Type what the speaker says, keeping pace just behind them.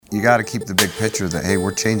you got to keep the big picture that, hey,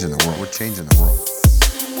 we're changing the world. We're changing the world.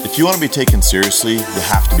 If you want to be taken seriously, you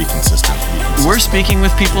have to be consistent. We're speaking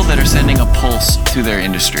with people that are sending a pulse to their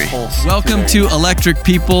industry. Welcome to Electric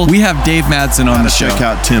People. We have Dave Madsen on the show. Check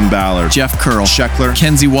out Tim Ballard, Jeff Curl, Scheckler,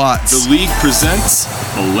 Kenzie Watts. The League presents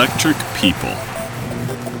Electric People.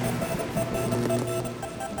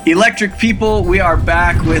 Electric People, we are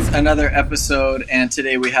back with another episode, and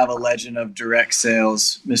today we have a legend of direct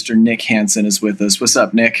sales. Mr. Nick Hansen is with us. What's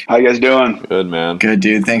up, Nick? How you guys doing? Good, man. Good,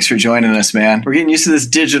 dude. Thanks for joining us, man. We're getting used to this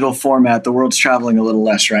digital format. The world's traveling a little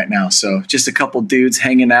less right now, so just a couple dudes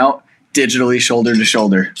hanging out digitally, shoulder to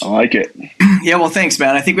shoulder. I like it. Yeah, well, thanks,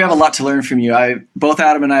 man. I think we have a lot to learn from you. Both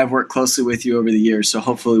Adam and I have worked closely with you over the years, so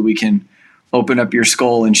hopefully we can open up your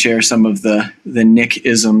skull and share some of the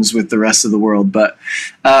Nick-isms with the rest of the world. But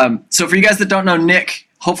so for you guys that don't know Nick,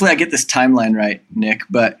 hopefully I get this timeline right, Nick,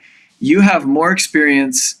 but you have more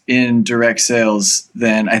experience in direct sales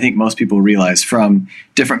than I think most people realize, from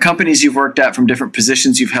different companies you've worked at, from different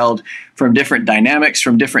positions you've held, from different dynamics,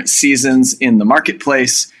 from different seasons in the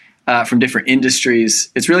marketplace, from different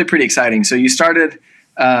industries. It's really pretty exciting. So you started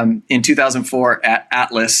in 2004 at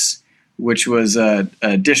Atlas, which was a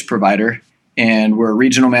dish provider, and we're a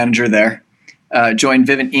regional manager there. Joined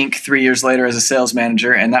Vivint Inc. 3 years later as a sales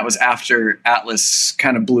manager, and that was after Atlas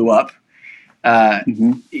kind of blew up.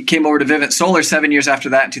 You came over to Vivint Solar 7 years after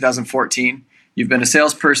that in 2014. You've been a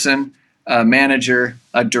salesperson, a manager,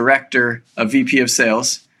 a director, a VP of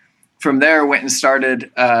sales. From there, went and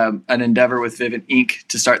started an endeavor with Vivint Inc.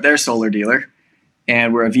 to start their solar dealer,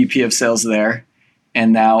 and we're a VP of sales there,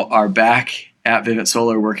 and now are back at Vivint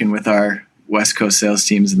Solar working with our West Coast sales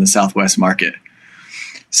teams in the Southwest market.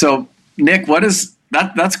 So, Nick, what is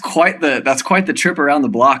that? That's quite the trip around the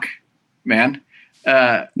block, man.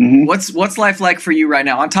 What's life like for you right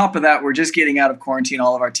now? On top of that, we're just getting out of quarantine.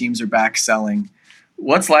 All of our teams are back selling.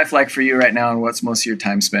 What's life like for you right now, and what's most of your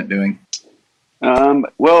time spent doing?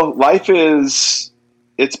 Well, life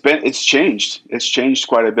it's changed. It's changed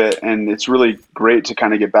quite a bit, and it's really great to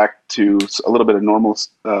kind of get back to a little bit of normal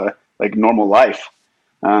life.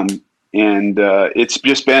 And it's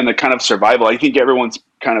just been a kind of survival. I think everyone's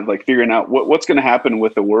kind of like figuring out what's going to happen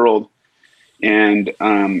with the world, and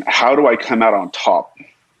how do I come out on top?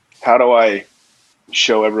 How do I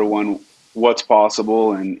show everyone what's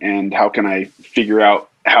possible, and how can I figure out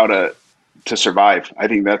how to survive? I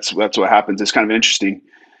think that's what happens. It's kind of interesting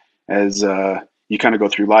as you kind of go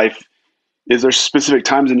through life. Is there specific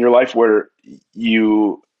times in your life where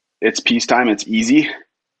it's peacetime, it's easy,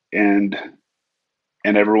 and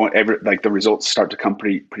like the results start to come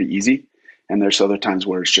pretty easy, and there's other times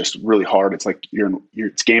where it's just really hard. It's like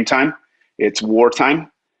it's game time, it's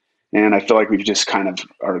wartime, and I feel like we've just kind of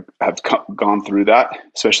have gone through that,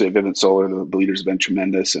 especially at Vivint Solar. The leaders have been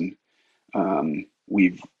tremendous, and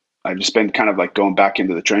I've just been kind of like going back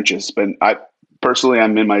into the trenches. But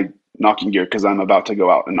I'm in my knocking gear because I'm about to go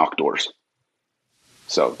out and knock doors.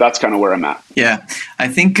 So that's kind of where I'm at. Yeah, I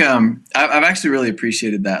think I've actually really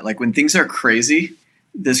appreciated that. Like when things are crazy,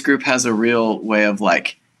 this group has a real way of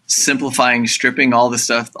like simplifying, stripping all the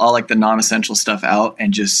stuff, all like the non-essential stuff out,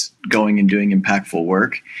 and just going and doing impactful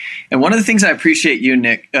work. And one of the things I appreciate you,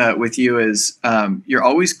 Nick, with you is you're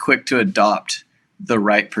always quick to adopt the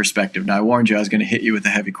right perspective. Now, I warned you I was going to hit you with a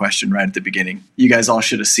heavy question right at the beginning. You guys all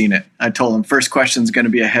should have seen it. I told them first question is going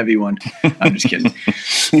to be a heavy one. I'm just kidding.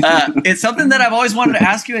 It's something that I've always wanted to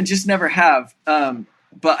ask you and just never have.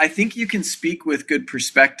 But I think you can speak with good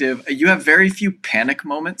perspective. You have very few panic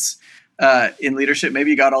moments in leadership.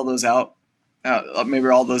 Maybe you got all those out. Maybe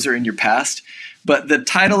all those are in your past. But the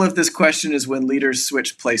title of this question is When Leaders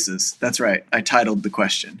Switch Places. That's right. I titled the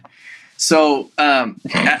question. So at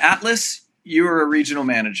Atlas, you were a regional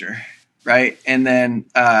manager, right? And then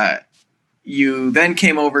you then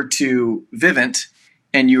came over to Vivint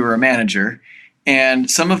and you were a manager. And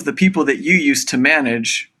some of the people that you used to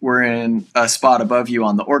manage were in a spot above you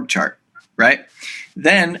on the org chart, right?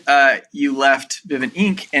 Then you left Vivint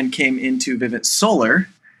Inc. and came into Vivint Solar,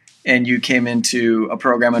 and you came into a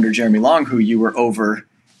program under Jeremy Long, who you were over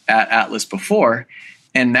at Atlas before.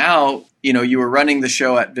 And now, you were running the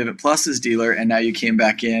show at Vivint Plus's dealer, and now you came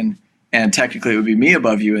back in, and technically it would be me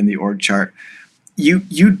above you in the org chart. You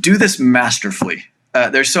do this masterfully.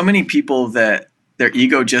 There's so many people that their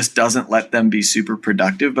ego just doesn't let them be super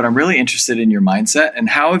productive, but I'm really interested in your mindset, and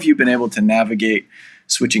how have you been able to navigate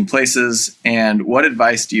switching places, and what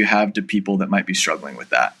advice do you have to people that might be struggling with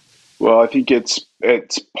that? Well, I think it's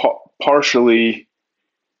partially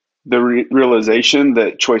the realization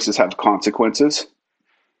that choices have consequences,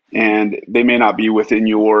 and they may not be within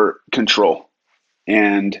your control,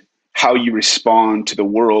 and how you respond to the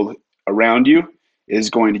world around you is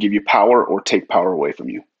going to give you power or take power away from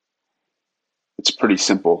you. It's pretty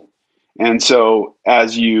simple. And so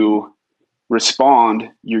as you respond,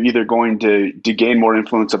 you're either going to gain more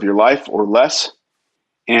influence of your life or less.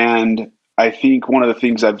 And I think one of the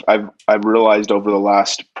things I've realized over the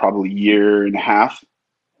last probably year and a half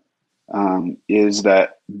is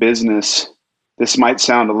that business, this might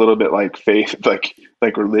sound a little bit like faith, like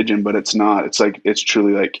religion, but it's not. It's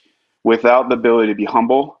truly like, without the ability to be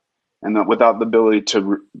humble and without the ability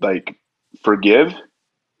to like forgive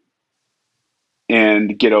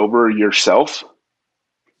and get over yourself,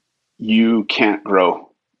 you can't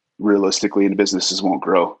grow realistically, and businesses won't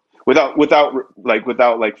grow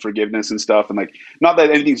without forgiveness and stuff. And like, not that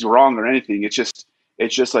anything's wrong or anything. It's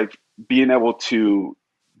just like being able to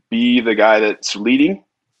be the guy that's leading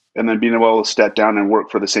and then being able to step down and work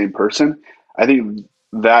for the same person. I think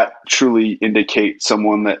that truly indicates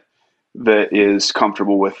someone that is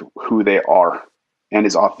comfortable with who they are and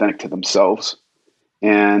is authentic to themselves.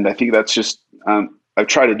 And I think that's just, I've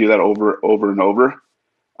tried to do that over and over.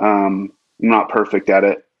 I'm not perfect at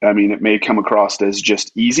it. I mean, it may come across as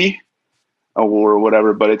just easy or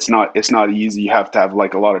whatever, but it's not easy. You have to have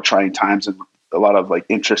like a lot of trying times and a lot of like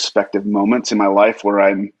introspective moments in my life where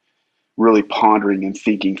I'm really pondering and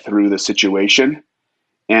thinking through the situation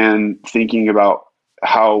and thinking about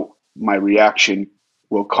how my reaction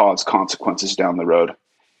will cause consequences down the road.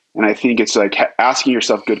 And I think it's like asking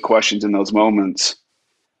yourself good questions in those moments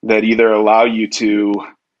that either allow you to,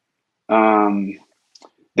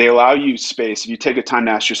 they allow you space. If you take a time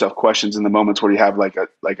to ask yourself questions in the moments where you have like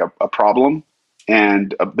a problem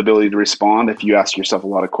and the ability to respond, if you ask yourself a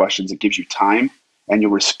lot of questions, it gives you time and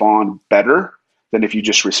you'll respond better than if you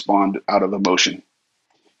just respond out of emotion.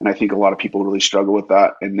 And I think a lot of people really struggle with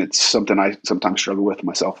that. And it's something I sometimes struggle with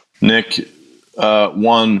myself. Nick,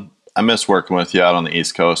 one, I miss working with you out on the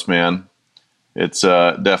East Coast, man. It's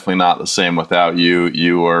definitely not the same without you.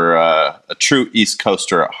 You are a true East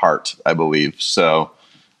Coaster at heart, I believe. So,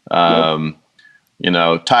 you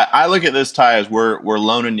know, Ty, I look at this, Ty, as we're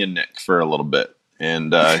loaning you Nick for a little bit,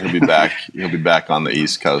 and he'll be back. He'll be back on the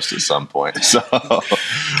East Coast at some point. So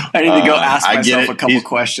I need to go ask myself a couple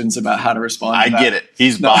questions about how to respond. I get it.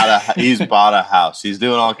 He's bought a house. He's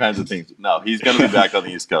doing all kinds of things. No, he's going to be back on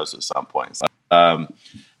the East Coast at some point. So,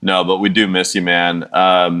 no, but we do miss you, man.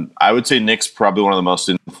 I would say Nick's probably one of the most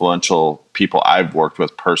influential people I've worked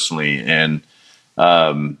with personally, and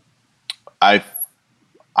I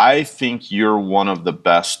think you're one of the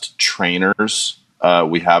best trainers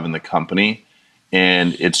we have in the company,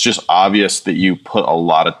 and it's just obvious that you put a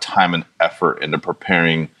lot of time and effort into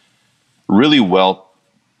preparing really well,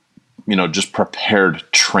 you know, just prepared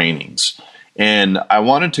trainings. And I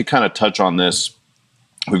wanted to kind of touch on this.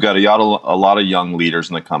 We've got a lot of young leaders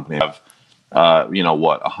in the company. We have,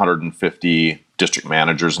 150 district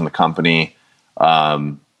managers in the company,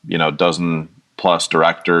 dozen plus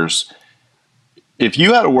directors. If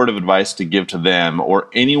you had a word of advice to give to them or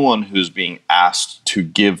anyone who's being asked to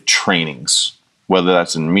give trainings, whether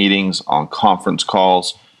that's in meetings, on conference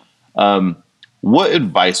calls, what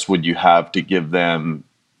advice would you have to give them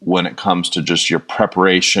when it comes to just your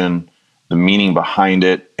preparation, the meaning behind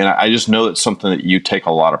it? And I just know it's something that you take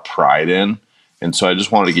a lot of pride in. And so I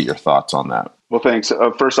just wanted to get your thoughts on that. Well, thanks.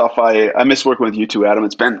 First off, I miss working with you too, Adam.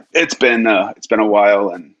 It's been a while,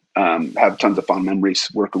 and have tons of fond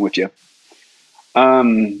memories working with you.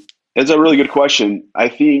 It's a really good question. I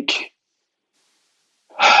think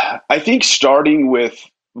starting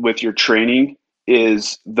with your training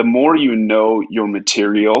is, the more you know your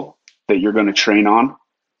material that you're going to train on,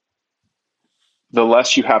 the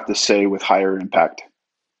less you have to say with higher impact,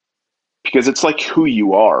 because it's like who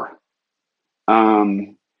you are.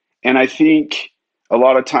 And I think a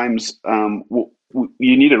lot of times you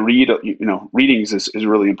need to read. Readings is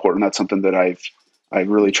really important. That's something that I've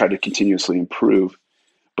really tried to continuously improve.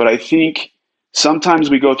 But I think sometimes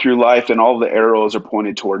we go through life and all the arrows are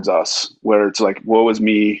pointed towards us, where it's like, woe is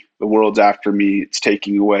me, the world's after me, it's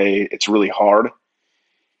taking away, it's really hard.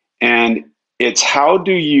 And it's how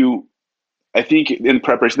do you, I think in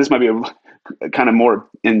preparation, this might be a kind of more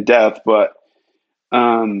in depth, but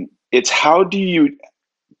it's how do you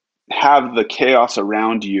have the chaos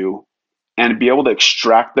around you and be able to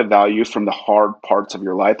extract the value from the hard parts of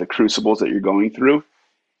your life, the crucibles that you're going through.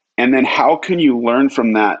 And then how can you learn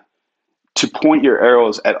from that to point your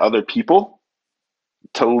arrows at other people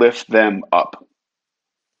to lift them up?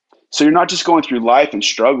 So you're not just going through life and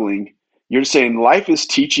struggling. You're saying life is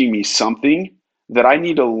teaching me something that I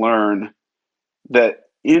need to learn, that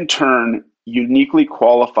in turn uniquely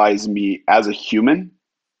qualifies me as a human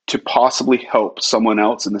to possibly help someone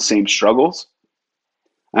else in the same struggles.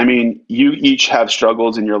 I mean, you each have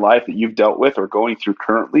struggles in your life that you've dealt with or going through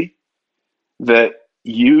currently that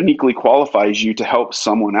uniquely qualifies you to help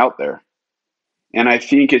someone out there. And I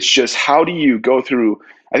think it's just, how do you go through?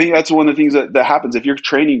 I think that's one of the things that happens if you're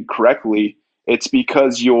training correctly. It's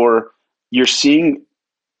because you're seeing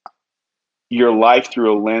your life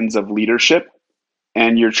through a lens of leadership,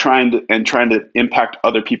 and you're trying to impact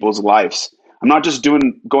other people's lives. I'm not just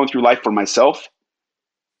going through life for myself.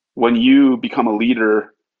 When you become a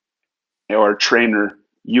leader or a trainer,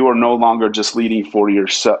 you are no longer just leading for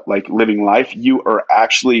yourself, like living life. You are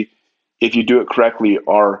actually, if you do it correctly,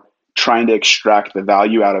 are trying to extract the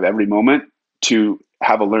value out of every moment to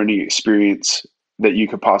have a learning experience that you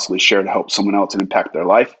could possibly share to help someone else and impact their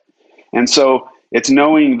life. And so it's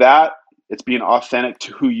knowing that, it's being authentic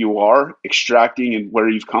to who you are, extracting and where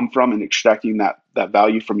you've come from and extracting that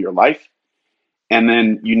value from your life, and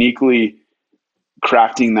then uniquely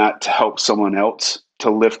crafting that to help someone else, to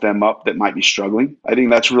lift them up that might be struggling. I think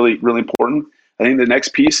that's really, really important. I think the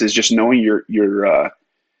next piece is just knowing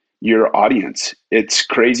your audience. It's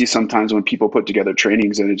crazy sometimes when people put together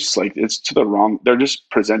trainings and it's just like, they're just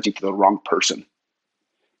presenting to the wrong person.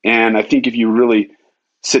 And I think if you really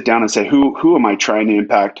sit down and say, who am I trying to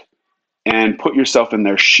impact, and put yourself in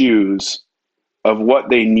their shoes of what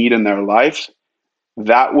they need in their life,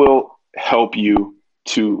 that will help you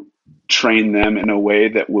to train them in a way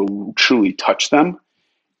that will truly touch them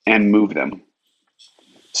and move them.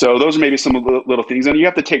 So those are maybe some of the little things. And you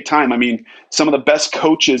have to take time. I mean, some of the best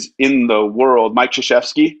coaches in the world, Mike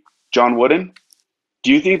Krzyzewski, John Wooden,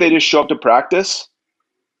 do you think they just show up to practice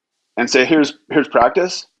and say, here's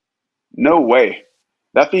practice? No way.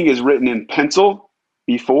 That thing is written in pencil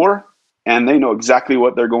before, and they know exactly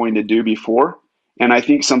what they're going to do before. And I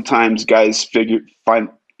think sometimes guys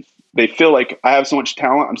they feel like, I have so much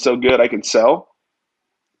talent, I'm so good, I can sell.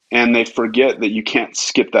 And they forget that you can't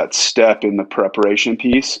skip that step in the preparation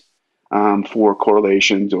piece for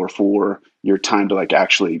correlations or for your time to like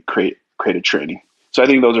actually create a training. So I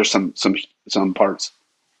think those are some parts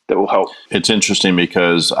that will help. It's interesting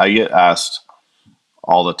because I get asked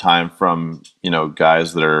all the time from,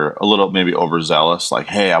 guys that are a little maybe overzealous, like,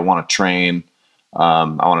 hey, I want to train. I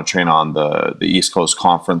want to train on the East Coast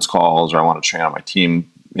conference calls, or I want to train on my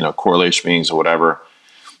team, correlation meetings or whatever.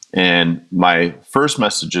 And my first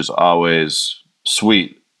message is always,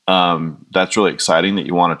 sweet. That's really exciting that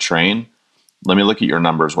you want to train. Let me look at your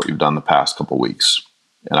numbers, what you've done the past couple of weeks.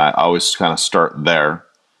 And I always kind of start there.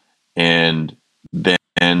 And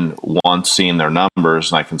then once seeing their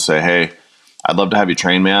numbers, and I can say, hey, I'd love to have you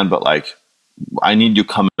train, man, but like, I need you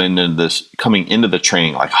coming into the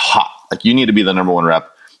training like hot. Like, you need to be the number one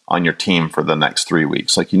rep on your team for the next 3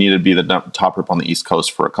 weeks. Like, you need to be the top rep on the East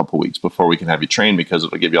Coast for a couple of weeks before we can have you train, because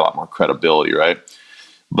it'll give you a lot more credibility, right?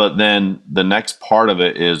 But then the next part of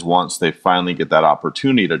it is, once they finally get that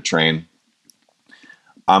opportunity to train,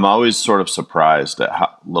 I'm always sort of surprised at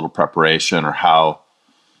how little preparation, or how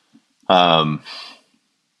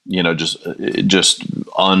just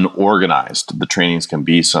unorganized the trainings can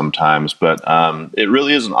be sometimes. But it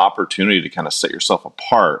really is an opportunity to kind of set yourself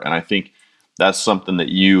apart. And I think that's something that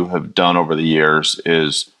you have done over the years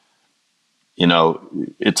is,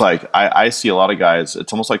 it's like, I see a lot of guys,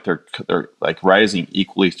 it's almost like they're like rising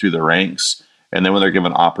equally through the ranks. And then when they're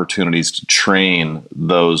given opportunities to train,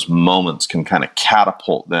 those moments can kind of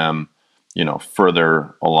catapult them,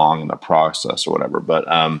 further along in the process or whatever. But,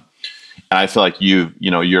 and I feel like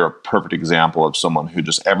you're a perfect example of someone who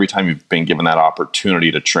just, every time you've been given that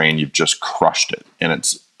opportunity to train, you've just crushed it, and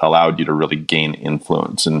it's allowed you to really gain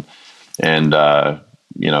influence and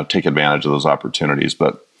take advantage of those opportunities.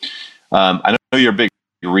 But I know you're a big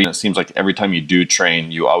reader. It seems like every time you do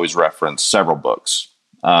train, you always reference several books.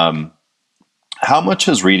 How much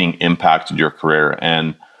has reading impacted your career,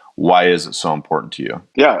 and why is it so important to you?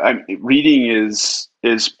 Yeah, reading is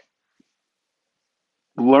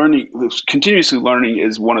learning. Continuously learning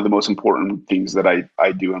is one of the most important things that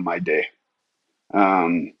I do in my day.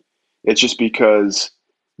 It's just because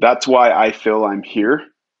that's why I feel I'm here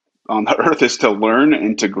on the earth, is to learn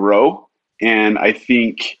and to grow. And I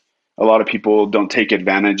think a lot of people don't take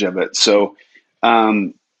advantage of it. So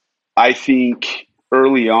I think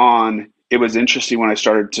early on, it was interesting when I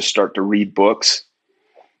started to read books.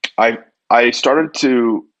 I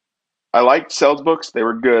liked sales books. They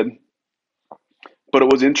were good. But it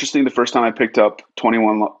was interesting the first time I picked up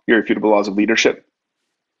 21 Irrefutable Laws of Leadership.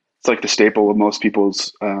 It's like the staple of most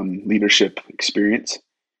people's leadership experience.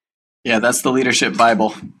 Yeah, that's the leadership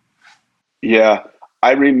Bible. Yeah.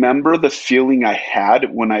 I remember the feeling I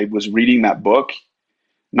had when I was reading that book.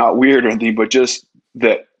 Not weird or anything, but just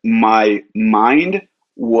that my mind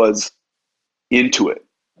was into it.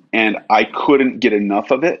 and I couldn't get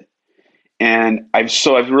enough of it. And I've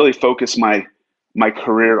really focused my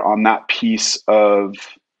career on that piece of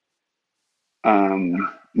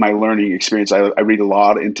my learning experience. I read a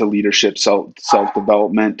lot into leadership,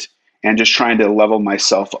 self-development, and just trying to level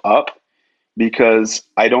myself up, because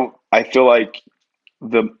I feel like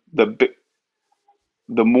the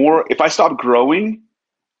more, if I stop growing,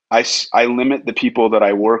 I limit the people that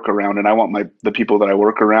I work around, and I want the people that I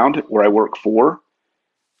work around, where I work for,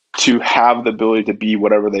 to have the ability to be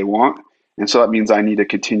whatever they want. And so that means I need to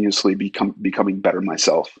continuously becoming better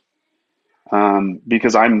myself.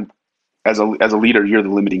 Because as a leader, you're the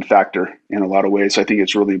limiting factor in a lot of ways. So I think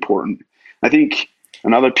it's really important. I think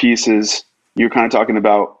another piece is, you're kind of talking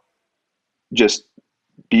about just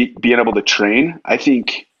being able to train. I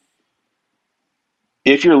think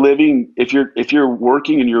if you're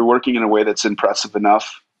working and you're working in a way that's impressive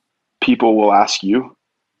enough, people will ask you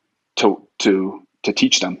to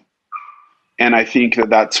teach them. And I think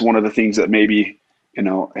that's one of the things that maybe,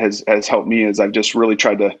 has helped me, is I've just really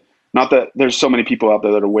tried to, not that there's so many people out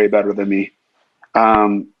there that are way better than me.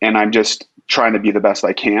 And I'm just trying to be the best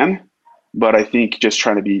I can. But I think just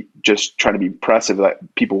trying to be impressive, that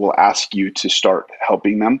people will ask you to start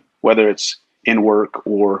helping them, whether it's in work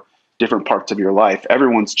or different parts of your life.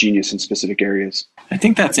 Everyone's genius in specific areas. I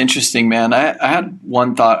think that's interesting, man. I had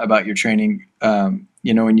one thought about your training,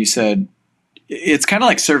 when you said it's kind of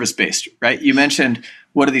like service-based, right? You mentioned,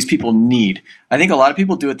 what do these people need? I think a lot of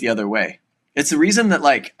people do it the other way. It's the reason that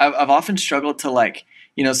I've often struggled to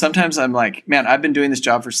sometimes I'm like, man, I've been doing this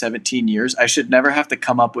job for 17 years. I should never have to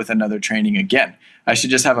come up with another training again. I should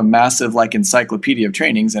just have a massive encyclopedia of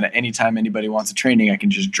trainings. And at any time anybody wants a training, I can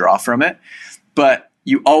just draw from it. But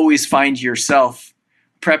you always find yourself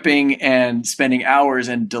prepping and spending hours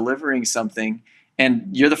and delivering something. And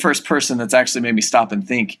you're the first person that's actually made me stop and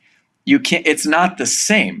think, it's not the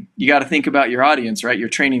same. You got to think about your audience, right? You're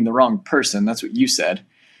training the wrong person. That's what you said,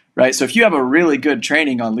 right? So if you have a really good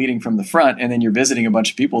training on leading from the front, and then you're visiting a bunch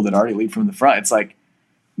of people that already lead from the front, it's like,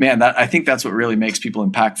 man, I think that's what really makes people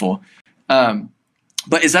impactful.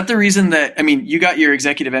 But is that the reason that, you got your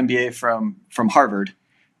executive MBA from Harvard.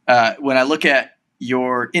 When I look at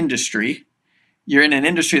your industry, you're in an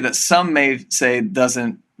industry that some may say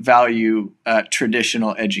doesn't value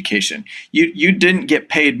traditional education. You didn't get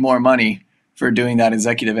paid more money for doing that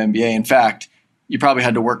executive MBA. In fact, you probably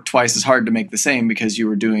had to work twice as hard to make the same, because you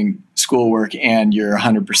were doing schoolwork and you're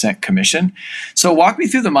 100% commission. So walk me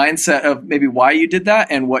through the mindset of maybe why you did that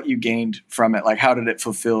and what you gained from it. How did it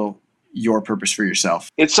fulfill your purpose for yourself?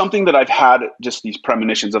 It's something that I've had just these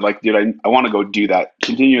premonitions of dude, I want to go do that.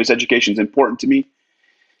 Continuous education is important to me.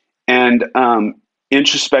 And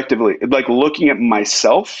introspectively, looking at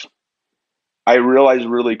myself, I realized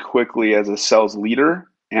really quickly as a sales leader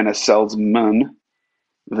and a salesman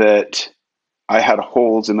that I had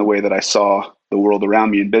holes in the way that I saw the world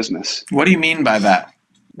around me in business. What do you mean by that?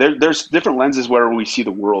 There's different lenses where we see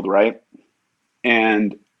the world, right?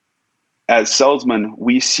 And as salesmen,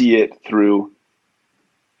 we see it through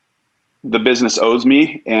the business owes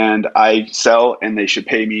me, and I sell, and they should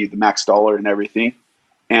pay me the max dollar and everything.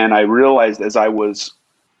 And I realized as I was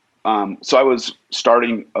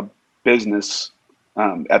starting a business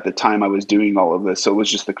at the time I was doing all of this. So it was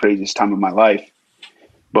just the craziest time of my life.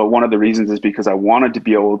 But one of the reasons is because I wanted to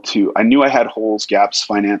be able to, I knew I had holes, gaps,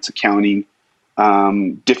 finance, accounting,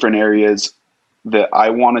 different areas that I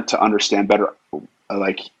wanted to understand better,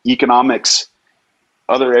 like economics,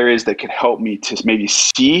 other areas that could help me to maybe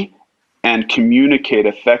see and communicate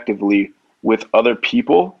effectively with other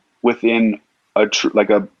people within a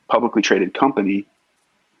publicly traded company,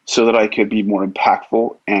 so that I could be more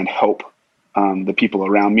impactful and help the people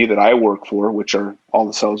around me that I work for, which are all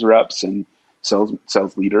the sales reps and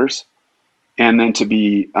sales leaders, and then to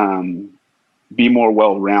be more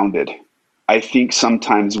well-rounded. I think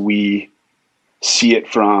sometimes we see it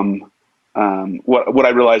from what I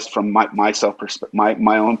realized from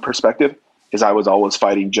my own perspective is I was always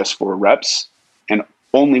fighting just for reps and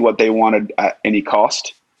only what they wanted at any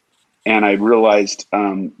cost. And I realized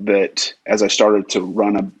that as I started to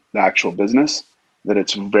run the actual business, that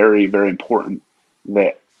it's very, very important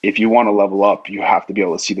that if you want to level up, you have to be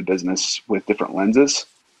able to see the business with different lenses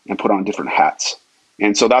and put on different hats.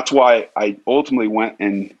 And so that's why I ultimately went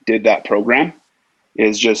and did that program,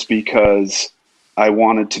 is just because I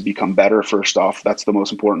wanted to become better. First off, that's the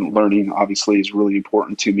most important. Learning obviously is really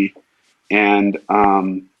important to me. And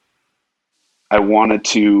I wanted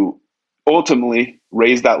to ultimately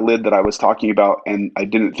raise that lid that I was talking about. And I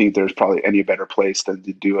didn't think there's probably any better place than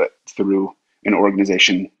to do it through an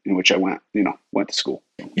organization in which I went to school.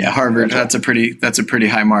 Yeah, Harvard. That's a pretty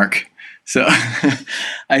high mark. So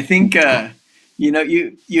I think,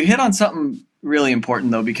 you hit on something really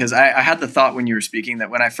important though, because I had the thought when you were speaking that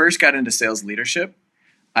when I first got into sales leadership,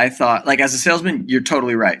 I thought, like, as a salesman, you're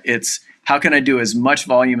totally right. It's how can I do as much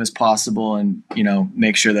volume as possible and,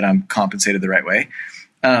 make sure that I'm compensated the right way.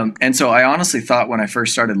 And so I honestly thought when I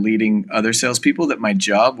first started leading other salespeople that my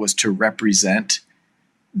job was to represent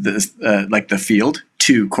the field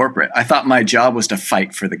to corporate. I thought my job was to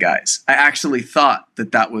fight for the guys. I actually thought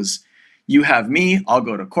that was, you have me, I'll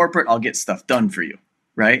go to corporate, I'll get stuff done for you,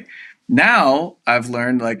 right? Now I've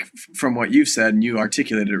learned, like, from what you've said, and you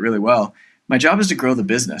articulated it really well, my job is to grow the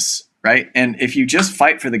business, right? And if you just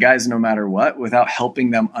fight for the guys no matter what, without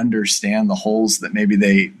helping them understand the holes that maybe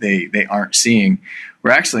they aren't seeing,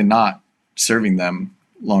 we're actually not serving them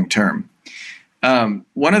long term.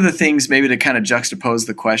 One of the things, maybe to kind of juxtapose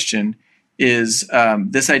the question, is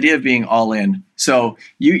this idea of being all in. So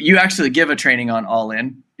you actually give a training on all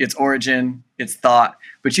in. It's origin, it's thought,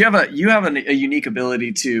 but you have a unique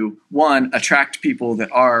ability to, one, attract people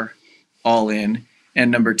that are all in, and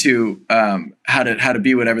number two, how to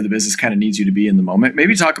be whatever the business kind of needs you to be in the moment.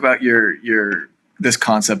 Maybe talk about your this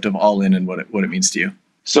concept of all in and what it means to you.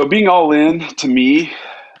 So being all in to me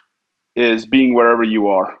is being wherever you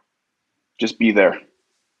are. Just be there,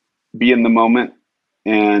 be in the moment,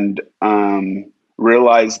 and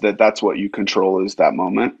realize that that's what you control is that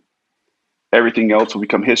moment. Everything else will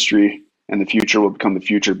become history, and the future will become the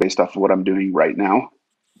future based off of what I'm doing right now.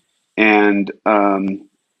 And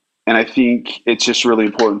I think it's just really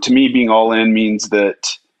important to me. Being all in means that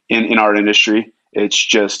in our industry, it's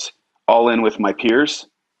just all in with my peers,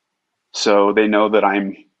 so they know that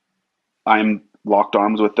I'm locked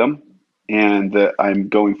arms with them and that I'm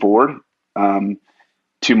going forward.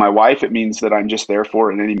 To my wife, it means that I'm just there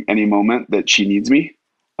for her in any moment that she needs me.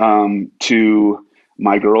 To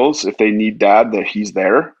my girls, if they need dad, that he's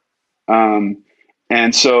there.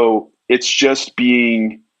 And so it's just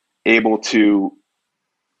being able to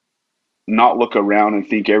not look around and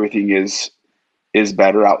think everything is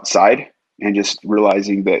better outside, and just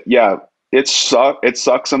realizing that, yeah, it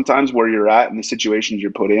sucks sometimes where you're at and the situations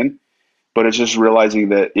you're put in, but it's just realizing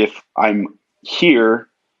that if I'm here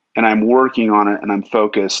and I'm working on it and I'm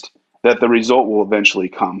focused, that the result will eventually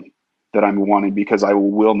come that I'm wanting, because I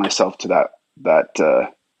will will myself to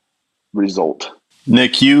that result.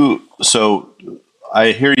 Nick, so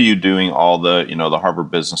I hear you doing all the, the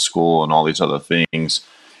Harvard Business School and all these other things,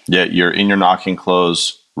 yet you're in your knocking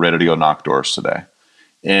clothes, ready to go knock doors today.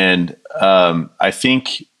 And I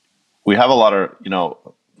think we have a lot of,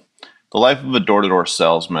 the life of a door-to-door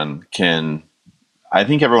salesman I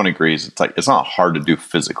think everyone agrees it's not hard to do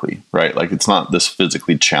physically, right? Like, it's not this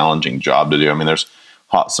physically challenging job to do. I mean, there's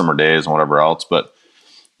hot summer days and whatever else, but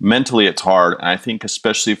mentally it's hard. And I think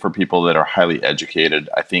especially for people that are highly educated,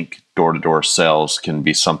 I think door-to-door sales can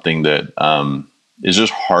be something that is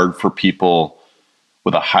just hard for people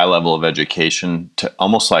with a high level of education to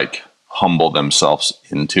almost like humble themselves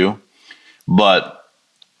into. But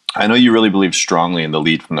I know you really believe strongly in the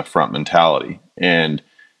lead from the front mentality. And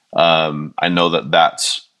I know that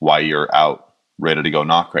that's why you're out ready to go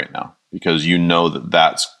knock right now, because you know that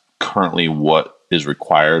that's currently what is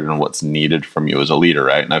required and what's needed from you as a leader,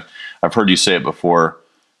 right? And I've heard you say it before,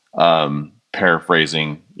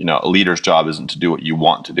 paraphrasing, a leader's job isn't to do what you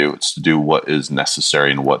want to do, it's to do what is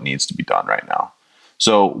necessary and what needs to be done right now.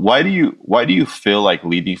 So why do you feel like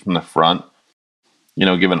leading from the front,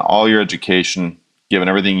 given all your education, given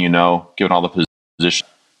everything given all the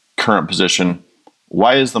current position,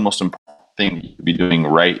 why is the most important thing that you could be doing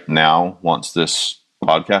right now, once this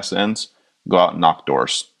podcast ends, go out and knock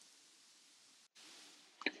doors?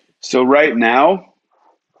 So right now,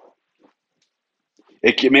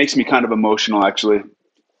 it makes me kind of emotional, actually,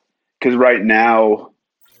 because right now,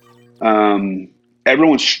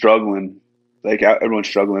 everyone's struggling. Like, everyone's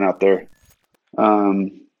struggling out there.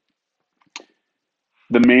 The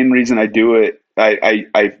main reason I do it, I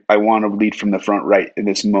want to lead from the front right in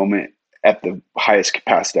this moment at the highest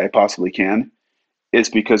capacity I possibly can, is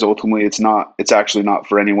because ultimately it's actually not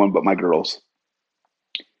for anyone but my girls.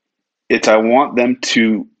 I want them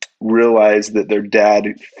to realize that their dad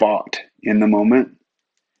fought in the moment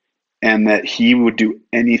and that he would do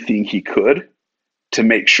anything he could to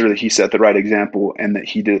make sure that he set the right example and that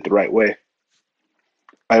he did it the right way.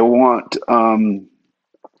 I want them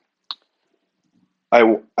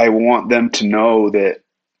to know that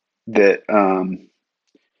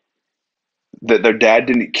their dad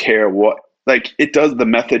didn't care what, like, the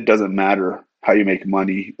method doesn't matter, how you make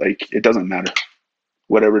money, like, it doesn't matter,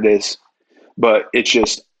 whatever it is, but it's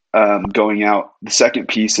just going out. The second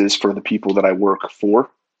piece is for the people that I work for,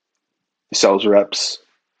 the sales reps,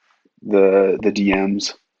 the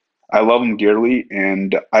DMs. I love them dearly,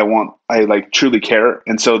 and I like truly care.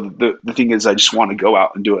 And so the thing is, I just want to go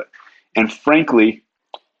out and do it. And frankly,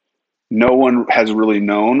 no one has really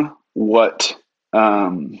known what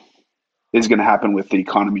is going to happen with the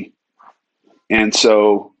economy. And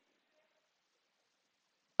so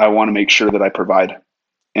I want to make sure that I provide.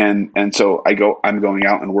 And so I'm going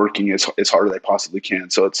out and working as hard as I possibly can.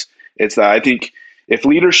 So it's that I think if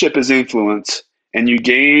leadership is influence and you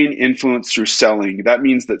gain influence through selling, that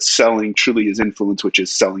means that selling truly is influence, which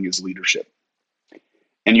is selling is leadership.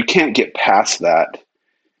 And you can't get past that.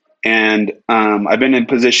 And I've been in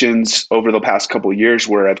positions over the past couple of years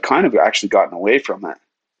where I've kind of actually gotten away from it.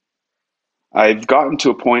 I've gotten to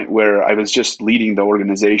a point where I was just leading the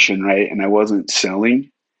organization, right? And I wasn't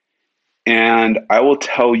selling. And I will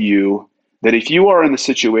tell you that if you are in the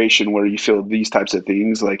situation where you feel these types of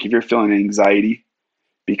things, like if you're feeling anxiety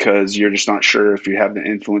because you're just not sure if you have the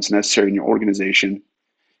influence necessary in your organization,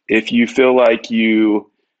 if you feel like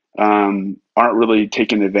you aren't really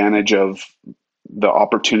taking advantage of the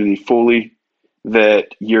opportunity fully, that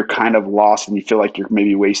you're kind of lost and you feel like you're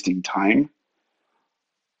maybe wasting time,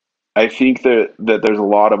 I think that there's a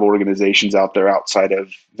lot of organizations out there outside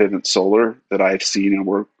of Vivint Solar that I've seen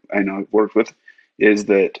and I've worked with, is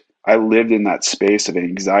that I lived in that space of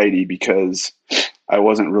anxiety because I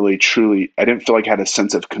wasn't really I didn't feel like I had a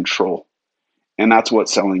sense of control. And that's what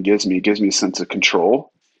selling gives me. It gives me a sense of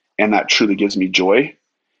control, and that truly gives me joy.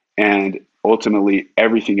 And ultimately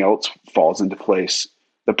everything else falls into place.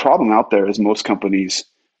 The problem out there is most companies,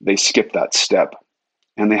 they skip that step,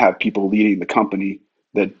 and they have people leading the company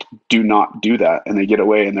that do not do that, and they get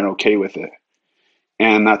away and they're okay with it.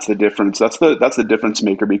 And that's the difference. That's the difference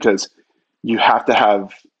maker, because you have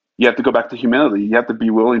to go back to humility. You have to be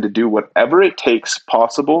willing to do whatever it takes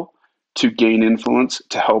possible to gain influence,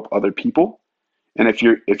 to help other people. And if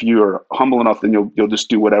you're humble enough, then you'll just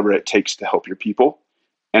do whatever it takes to help your people.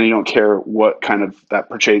 And you don't care what kind of that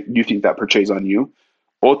you think that portrays on you.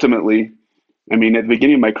 Ultimately, I mean, at the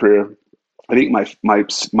beginning of my career, I think my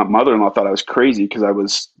mother-in-law thought I was crazy because I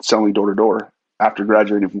was selling door to door after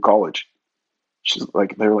graduating from college. She's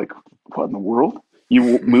like, they're like, what in the world?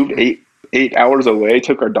 You moved eight hours away,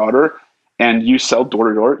 took our daughter, and you sell door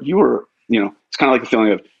to door? You were, it's kind of like the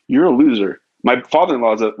feeling of, you're a loser. My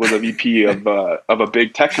father-in-law was a VP of a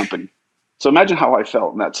big tech company. So imagine how I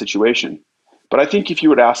felt in that situation. But I think if you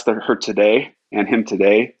would ask her today and him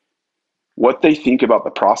today what they think about the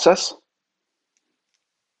process,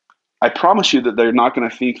 I promise you that they're not going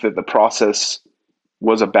to think that the process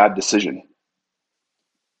was a bad decision.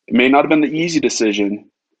 It may not have been the easy decision,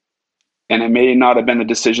 and it may not have been a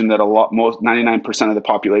decision that 99% of the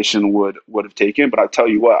population would have taken. But I'll tell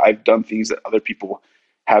you what, I've done things that other people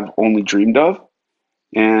have only dreamed of,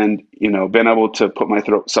 and been able to put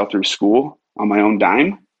myself through school on my own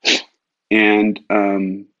dime, and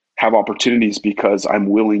have opportunities because I'm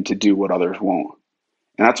willing to do what others won't.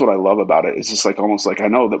 And that's what I love about it. It's just like almost like I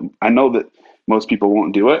know that most people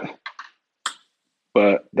won't do it,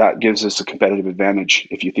 but that gives us a competitive advantage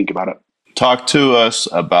if you think about it. Talk to us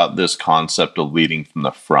about this concept of leading from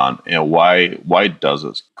the front. Why does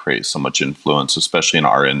it create so much influence, especially in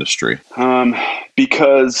our industry?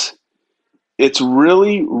 Because it's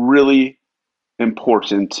really, really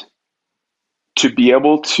important to be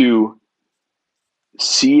able to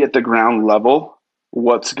see at the ground level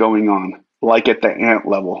what's going on, like at the ant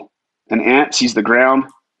level. An ant sees the ground,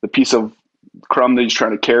 the piece of crumb that he's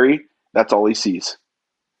trying to carry, that's all he sees.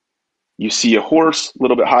 You see a horse a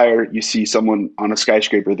little bit higher, you see someone on a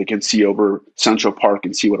skyscraper that can see over Central Park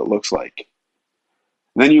and see what it looks like.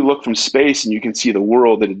 And then you look from space and you can see the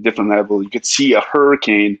world at a different level. You could see a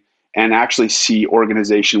hurricane and actually see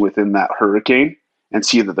organization within that hurricane and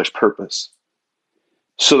see that there's purpose.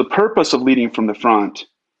 So the purpose of leading from the front,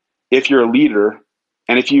 if you're a leader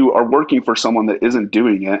and if you are working for someone that isn't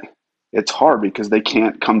doing it, it's hard because they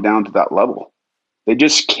can't come down to that level. They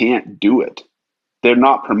just can't do it. They're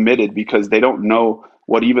not permitted because they don't know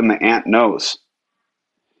what even the ant knows.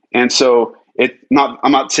 And so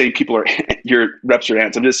I'm not saying people are your reps are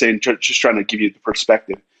ants. I'm just saying, just trying to give you the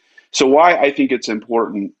perspective. So why I think it's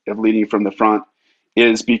important of leading from the front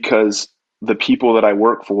is because the people that I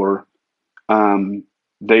work for,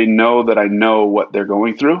 they know that I know what they're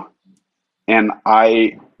going through, and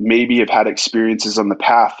I maybe have had experiences on the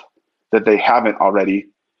path that they haven't already.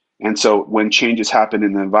 And so when changes happen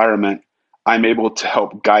in the environment, I'm able to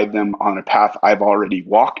help guide them on a path I've already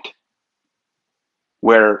walked,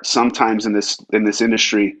 where sometimes in this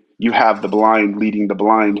industry, you have the blind leading the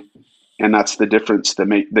blind. And that's the difference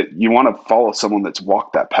that you want to follow someone that's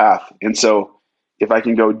walked that path. And so if I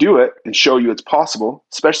can go do it and show you it's possible,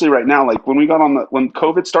 especially right now, like when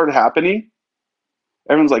COVID started happening,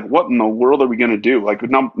 everyone's like, what in the world are we going to do? Like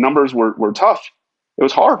numbers were tough. It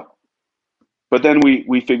was hard. But then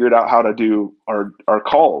we figured out how to do our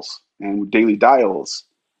calls and daily dials.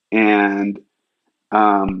 And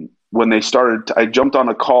when they started, I jumped on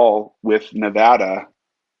a call with Nevada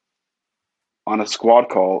on a squad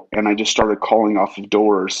call, and I just started calling off of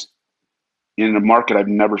doors in a market I've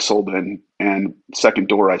never sold in. And second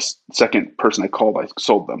person I called, I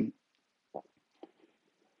sold them.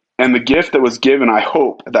 And the gift that was given, I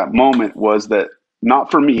hope, at that moment was that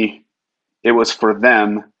not for me, it was for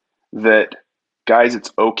them, that guys,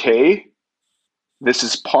 it's okay. This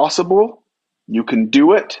is possible. You can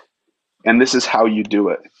do it. And this is how you do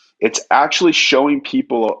it. It's actually showing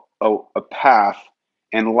people a path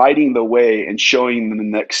and lighting the way and showing them the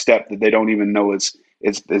next step that they don't even know is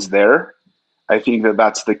there. I think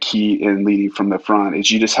that's the key in leading from the front, is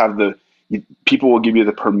you just have people will give you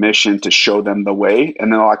the permission to show them the way,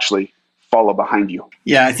 and they'll actually follow behind you.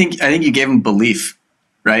 Yeah, I think you gave them belief,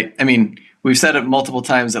 right? I mean, we've said it multiple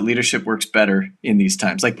times that leadership works better in these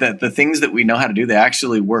times. Like the things that we know how to do, they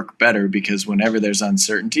actually work better, because whenever there's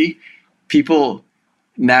uncertainty, people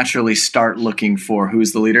naturally start looking for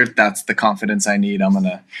who's the leader. That's the confidence I need.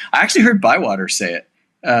 I actually heard Bywater say it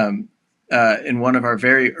in one of our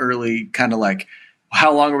very early kind of like,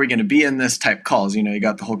 how long are we going to be in this type calls? You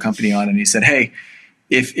got the whole company on, and he said, hey,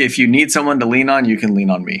 if you need someone to lean on, you can lean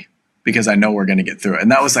on me, because I know we're going to get through it.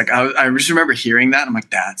 And that was like, I just remember hearing that. I'm like,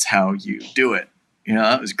 that's how you do it.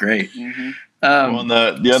 That was great. Mm-hmm. And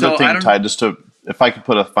the other thing, Ty, just to, if I could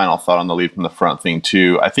put a final thought on the lead from the front thing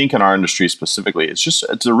too, I think in our industry specifically,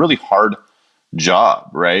 it's a really hard job,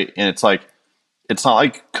 right? And it's not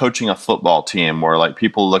like coaching a football team where like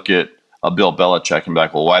people look at a Bill Belichick and be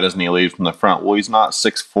like, well, why doesn't he lead from the front? Well, he's not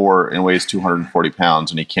 6'4" and weighs 240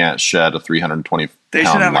 pounds, and he can't shed a 320 pound They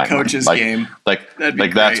should have lineman. a coach's game.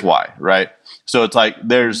 That's why, right? So it's like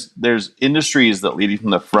there's industries that leading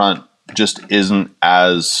from the front just isn't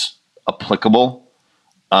as applicable,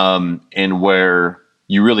 and where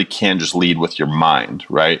you really can just lead with your mind,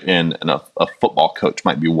 right? And a football coach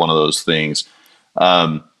might be one of those things.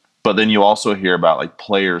 But then you also hear about like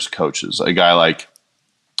players coaches, a guy like,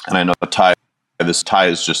 and I know Ty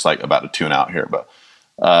is just like about to tune out here, but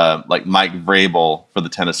like Mike Vrabel for the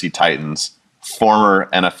Tennessee Titans, former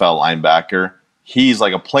NFL linebacker. He's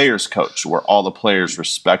like a players coach where all the players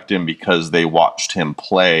respect him because they watched him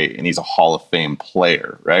play, and he's a Hall of Fame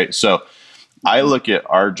player, right? So I look at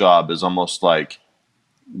our job as almost like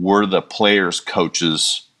we're the players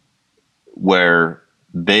coaches, where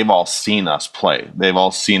they've all seen us play. They've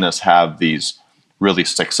all seen us have these really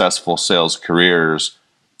successful sales careers.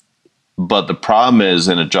 But the problem is,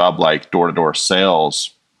 in a job like door-to-door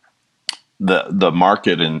sales, the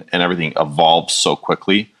market and everything evolves so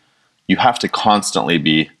quickly. You have to constantly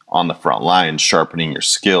be on the front line sharpening your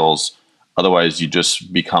skills. Otherwise, you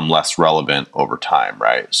just become less relevant over time,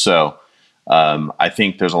 right? So I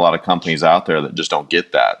think there's a lot of companies out there that just don't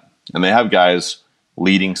get that. And they have guys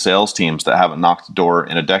leading sales teams that haven't knocked the door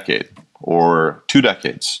in a decade or 2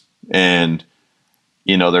 decades. And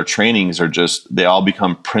their trainings are they all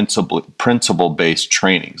become principle-based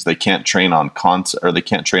trainings. They can't train on concept, or they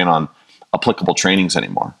can't train on applicable trainings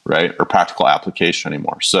anymore, right? Or practical application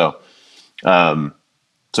anymore. So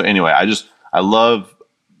anyway, I love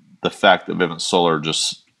the fact that Vivint Solar,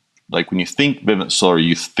 just like when you think Vivint Solar,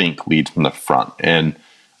 you think lead from the front. And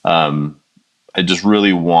I just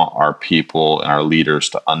really want our people and our leaders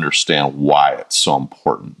to understand why it's so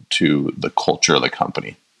important to the culture of the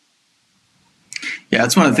company. Yeah,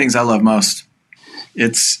 it's one of the things I love most.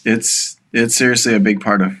 It's seriously a big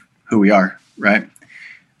part of who we are, right?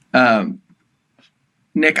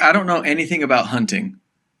 Nick, I don't know anything about hunting.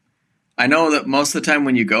 I know that most of the time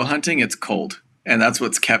when you go hunting, it's cold, and that's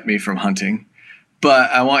what's kept me from hunting. But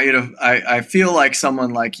I want you to. I feel like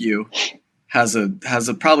someone like you has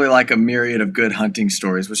probably like a myriad of good hunting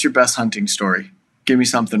stories. What's your best hunting story? Give me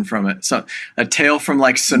something from it. So a tale from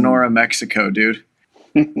like Sonora, Mexico, dude.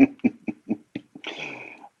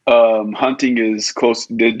 Hunting is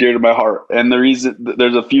dear to my heart, and there's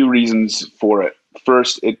a few reasons for it.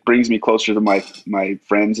 First, it brings me closer to my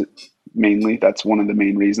friends. Mainly, that's one of the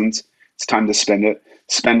main reasons. It's time to spend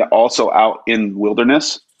it also out in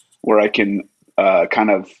wilderness, where I can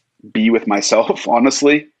kind of be with myself,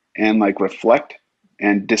 honestly, and like reflect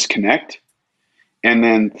and disconnect. And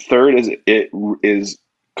then third is it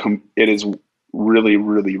is really,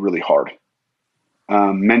 really, really hard.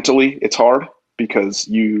 Mentally, it's hard because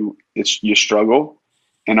you struggle,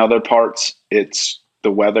 and other parts it's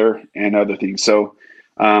the weather and other things. So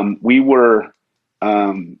we were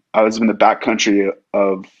I was in the backcountry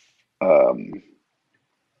of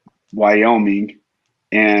Wyoming,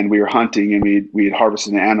 and we were hunting, and we had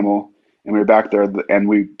harvested an animal, and we were back there, and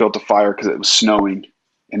we built a fire because it was snowing.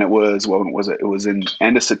 And it was, when was it? It was in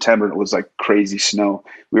end of September, and it was like crazy snow.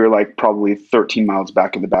 We were like probably 13 miles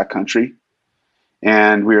back in the backcountry,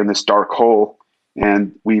 and we were in this dark hole,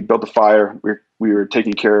 and we built a fire. We were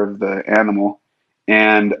taking care of the animal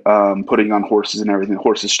and putting on horses and everything. The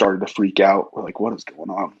horses started to freak out. We're like, what is going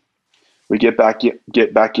on? We get back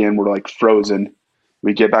in. We're like frozen.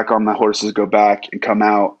 We get back on the horses, go back and come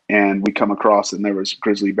out, and we come across, and there was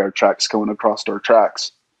grizzly bear tracks going across our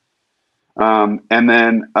tracks. And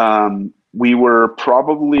then we were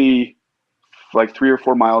probably like 3 or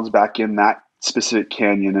 4 miles back in that specific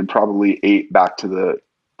canyon, and probably 8 back to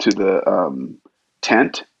the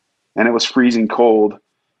tent, and it was freezing cold,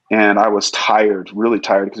 and I was tired, really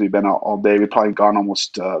tired, because we'd been out all day. We'd probably gone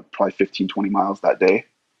almost probably 15, 20 miles that day.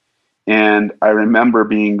 And I remember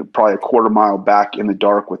being probably a quarter mile back in the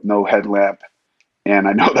dark with no headlamp, and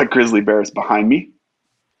I know that grizzly bear is behind me,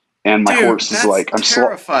 and my horse is like, I'm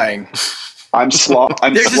terrifying. There's just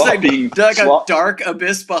slopping. like a dark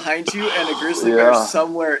abyss behind you and a grizzly bear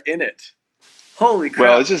somewhere in it. Holy crap.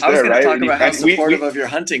 Well, it's just I was there, going to right? talk about how supportive of your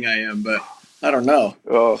hunting I am, but I don't know.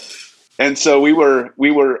 Oh. And so I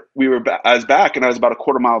was back, and I was about a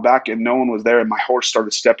quarter mile back, and no one was there. And my horse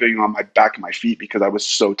started stepping on my back and my feet because I was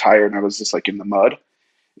so tired, and I was just like in the mud.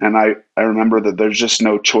 And I remember that there's just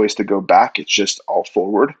no choice to go back. It's just all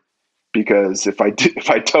forward, because if I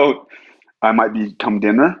don't, I might become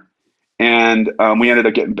dinner. And we ended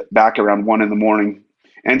up getting back around 1 a.m.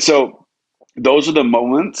 And so those are the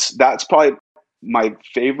moments. That's probably my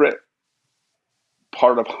favorite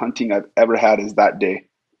part of hunting I've ever had, is that day.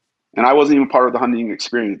 And I wasn't even part of the hunting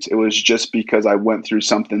experience. It was just because I went through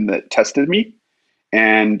something that tested me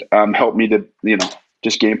and helped me to,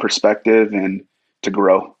 just gain perspective and to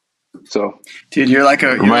grow. So, dude, you're like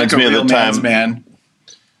a real man's man.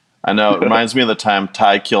 I know. It reminds me of the time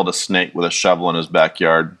Ty killed a snake with a shovel in his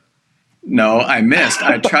backyard. No, I missed.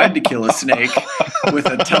 I tried to kill a snake with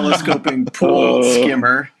a telescoping pool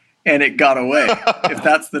skimmer, and it got away. If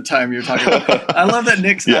that's the time you're talking about. I love that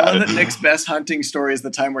Nick's best hunting story is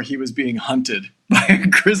the time where he was being hunted by a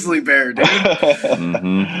grizzly bear, dude.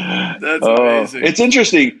 Mm-hmm. That's amazing. It's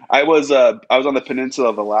interesting. I was on the peninsula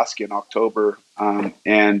of Alaska in October,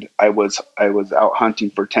 and I was out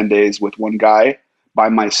hunting for 10 days with one guy by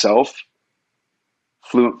myself,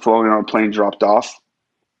 flown on a plane, dropped off.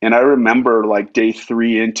 And I remember like day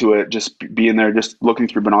 3 into it, just being there, just looking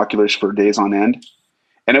through binoculars for days on end.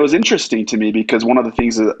 And it was interesting to me because one of the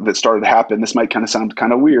things that started to happen, this might kind of sound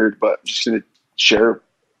kind of weird, but just going to share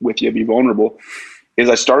with you, be vulnerable, is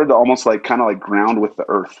I started to almost like kind of like ground with the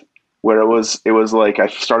earth, where it was like I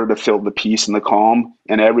started to feel the peace and the calm,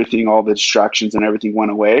 and everything, all the distractions and everything went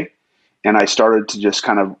away. And I started to just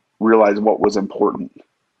kind of realize what was important.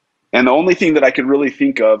 And the only thing that I could really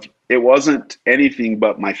think of, it wasn't anything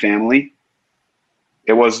but my family.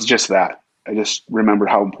 It was just that. I just remembered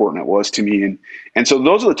how important it was to me. And so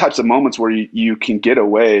those are the types of moments where you can get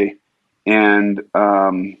away and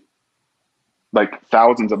like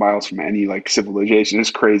thousands of miles from any like civilization. It's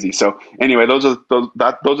crazy. So anyway, those are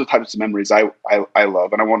the types of memories I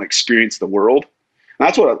love, and I want to experience the world. And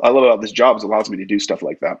that's what I love about this job, is it allows me to do stuff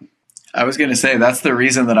like that. I was going to say, that's the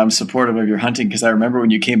reason that I'm supportive of your hunting, because I remember when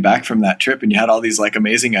you came back from that trip and you had all these like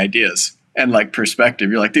amazing ideas and like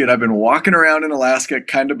perspective. You're like, dude, I've been walking around in Alaska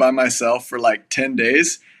kind of by myself for like 10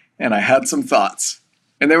 days and I had some thoughts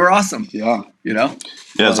and they were awesome. Yeah. Yeah,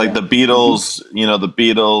 it's like the Beatles, the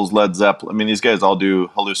Beatles, Led Zeppelin. I mean, these guys all do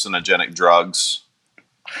hallucinogenic drugs.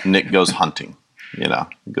 Nick goes hunting,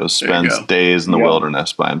 spends days in the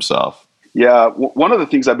wilderness by himself. Yeah, one of the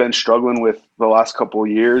things I've been struggling with the last couple of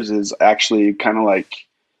years is actually kind of like,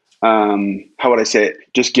 how would I say it?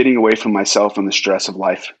 Just getting away from myself and the stress of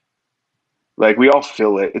life. Like we all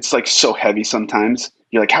feel it. It's like so heavy sometimes.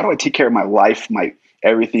 You're like, how do I take care of my life, my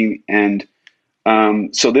everything? And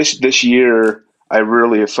so this year, I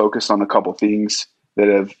really have focused on a couple things that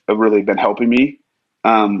have really been helping me.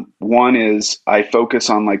 One is I focus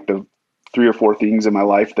on like the 3 or 4 things in my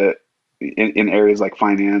life that in areas like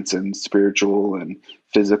finance and spiritual and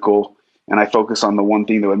physical. And I focus on the one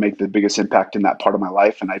thing that would make the biggest impact in that part of my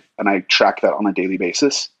life. And I track that on a daily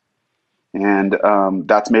basis. And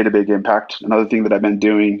that's made a big impact. Another thing that I've been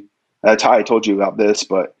doing, Ty, I told you about this,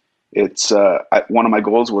 but it's one of my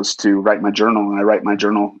goals was to write my journal, and I write my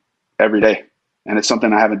journal every day. And it's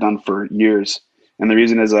something I haven't done for years. And the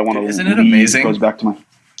reason is I want to. Isn't it amazing? Goes back to my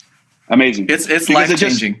amazing. It's life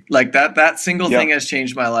changing. Like that single thing has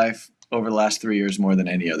changed my life over the last 3 years more than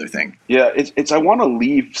any other thing. Yeah, it's I want to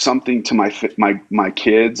leave something to my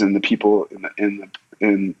kids and the people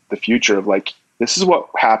in the future of like, this is what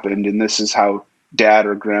happened and this is how dad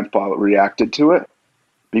or grandpa reacted to it,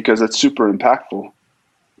 because it's super impactful.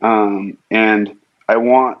 And I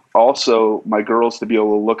want also my girls to be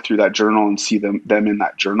able to look through that journal and see them in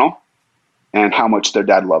that journal and how much their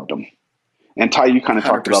dad loved them. And Ty, you kind of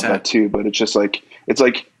talked about that too, but it's just like,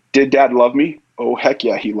 did dad love me? Oh, heck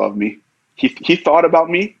yeah, he loved me. He thought about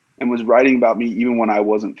me and was writing about me even when I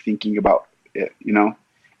wasn't thinking about it, you know?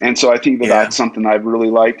 And so I think that's something I've really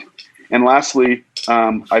liked. And lastly,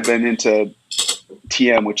 I've been into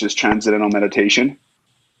TM, which is Transcendental Meditation.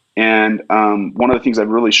 And one of the things I've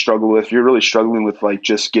really struggled with, if you're really struggling with like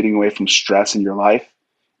just getting away from stress in your life,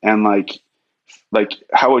 and like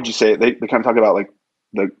how would you say it? They kind of talk about like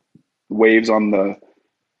the waves in the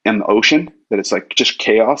ocean, that it's like just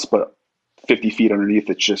chaos, but 50 feet underneath,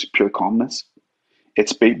 it's just pure calmness.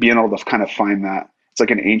 It's being able to kind of find that. It's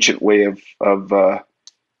like an ancient way of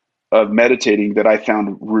meditating that I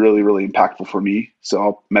found really, really impactful for me. So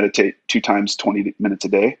I'll meditate 2 times 20 minutes a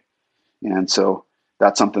day. And so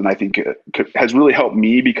that's something I think has really helped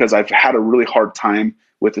me, because I've had a really hard time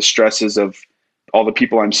with the stresses of all the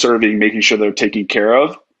people I'm serving, making sure they're taken care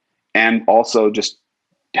of, and also just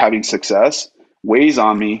having success weighs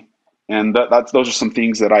on me. And those are some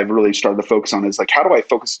things that I've really started to focus on, is like, how do I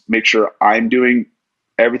make sure I'm doing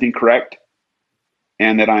everything correct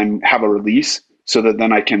and that have a release, so that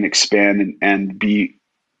then I can expand and be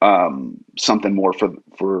something more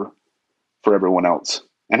for everyone else.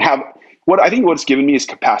 And what it's given me is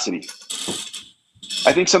capacity.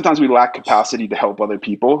 I think sometimes we lack capacity to help other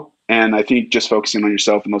people. And I think just focusing on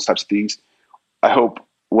yourself and those types of things, I hope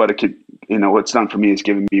what's done for me is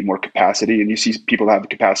giving me more capacity. And you see people have the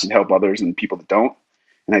capacity to help others and people that don't.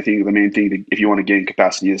 And I think the main thing, if you want to gain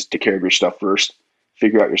capacity, is take care of your stuff first,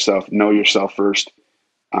 figure out yourself, know yourself first,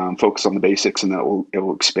 focus on the basics, and then it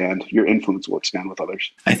will expand. Your influence will expand with others.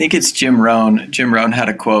 I think it's Jim Rohn. Jim Rohn had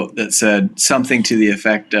a quote that said something to the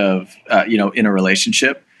effect of, in a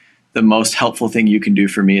relationship, the most helpful thing you can do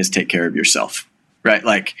for me is take care of yourself, right?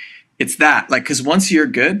 Like, it's that, like, because once you're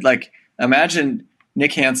good, like, imagine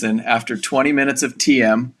Nick Hansen after 20 minutes of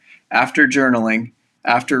TM, after journaling,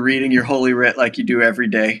 after reading your Holy Writ like you do every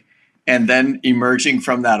day, and then emerging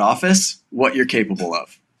from that office, what you're capable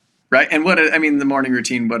of, right? And the morning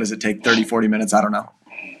routine, what does it take? 30, 40 minutes? I don't know,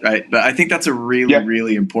 right? But I think that's a really,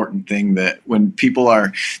 really important thing, that when people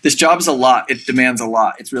this job is a lot, it demands a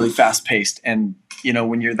lot. It's really fast paced. And,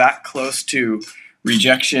 when you're that close to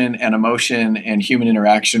rejection and emotion and human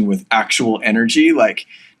interaction with actual energy, like,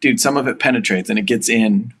 dude, some of it penetrates and it gets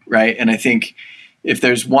in, right? And I think if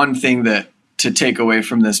there's one thing to take away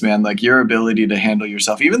from this, man, like your ability to handle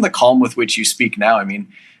yourself, even the calm with which you speak now. I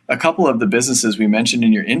mean, a couple of the businesses we mentioned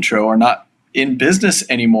in your intro are not in business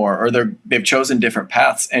anymore, or they've chosen different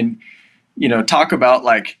paths. And, talk about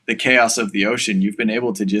like the chaos of the ocean. You've been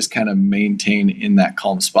able to just kind of maintain in that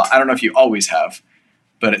calm spot. I don't know if you always have,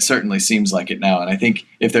 but it certainly seems like it now. And I think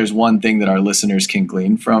if there's one thing that our listeners can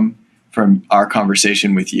glean from our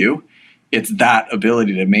conversation with you, it's that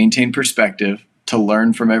ability to maintain perspective, to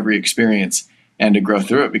learn from every experience, and to grow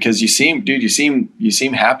through it. Because you seem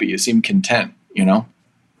happy, you seem content,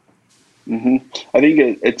 Mm-hmm. I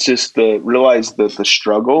think it's just realize that the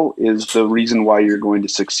struggle is the reason why you're going to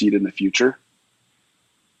succeed in the future.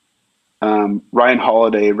 Ryan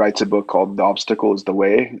Holiday writes a book called The Obstacle is the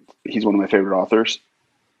Way. He's one of my favorite authors.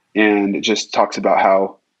 And it just talks about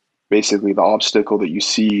how basically the obstacle that you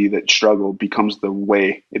see, that struggle, becomes the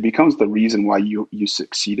way. It becomes the reason why you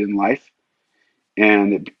succeed in life.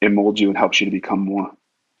 And it molds you and helps you to become more.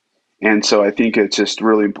 And so I think it's just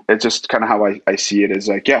kind of how I see it, is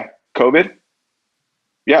like, COVID,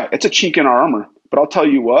 it's a chink in our armor. But I'll tell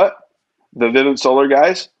you what, the Vivint Solar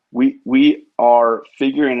guys, we are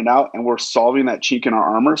figuring it out, and we're solving that chink in our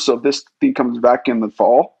armor. So if this thing comes back in the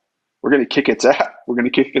fall, we're going to kick its ass. We're going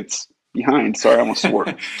to kick its behind. Sorry, I almost swore.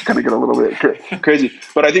 It's going to get a little bit crazy.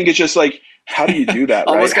 But I think it's just like, how do you do that,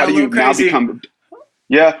 right? How do you now become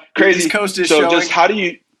crazy? East Coast is showing. Just how do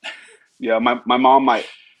you my mom might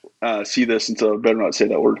see this, and so I better not say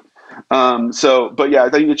that word. But I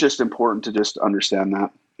think it's just important to just understand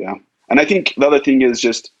that. Yeah. And I think the other thing is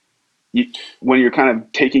just when you're kind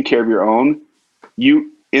of taking care of your own,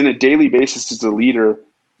 you, in a daily basis as a leader,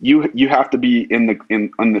 you have to be in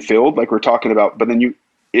the field, like we're talking about, but then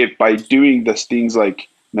by doing these things like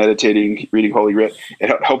meditating, reading Holy Writ,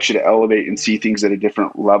 it helps you to elevate and see things at a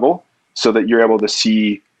different level, so that you're able to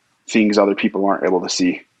see things other people aren't able to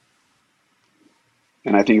see.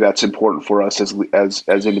 And I think that's important for us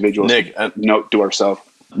as individuals, Nick, note to ourselves.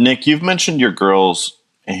 Nick, you've mentioned your girls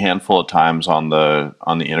a handful of times on the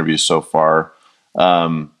interview so far.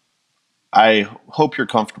 I hope you're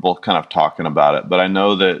comfortable kind of talking about it, but I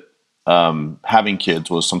know that having kids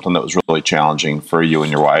was something that was really challenging for you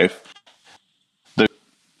and your wife.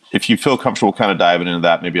 If you feel comfortable kind of diving into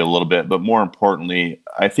that maybe a little bit, but more importantly,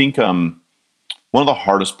 I think one of the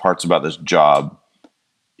hardest parts about this job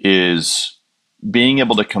is being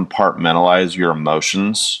able to compartmentalize your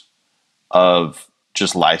emotions of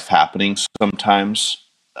just life happening sometimes.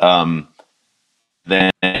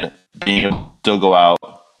 Then being able to still go out,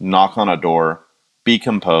 knock on a door, be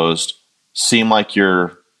composed, seem like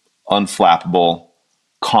you're unflappable,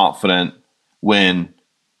 confident, when,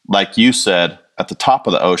 like you said, at the top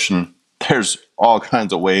of the ocean, there's all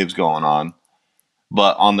kinds of waves going on.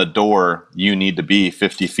 But on the door, you need to be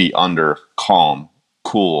 50 feet under, calm,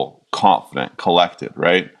 cool, confident, collected,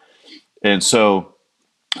 right? And so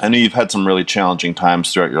I know you've had some really challenging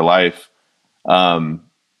times throughout your life.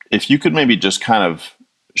 If you could maybe just kind of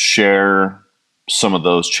share some of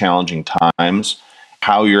those challenging times,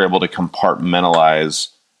 how you're able to compartmentalize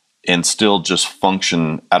and still just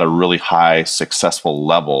function at a really high, successful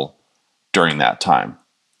level during that time.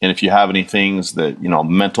 And if you have any things that,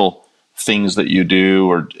 mental things that you do,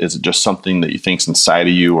 or is it just something that you think's inside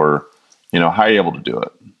of you, or, how are you able to do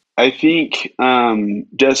it? I think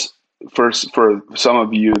just for some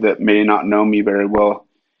of you that may not know me very well,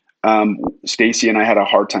 Stacy and I had a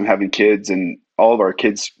hard time having kids, and all of our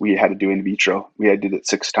kids, we had to do in vitro. We had to do it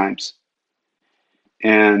 6 times.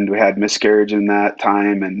 And we had miscarriage in that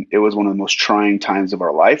time, and it was one of the most trying times of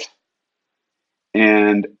our life.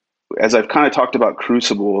 And as I've kind of talked about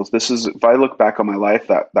crucibles, if I look back on my life,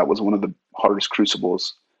 that was one of the hardest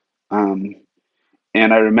crucibles. And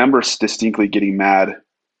I remember distinctly getting mad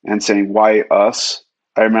and saying, why us?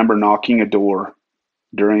 I remember knocking a door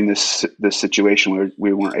during this situation where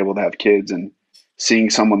we weren't able to have kids, and seeing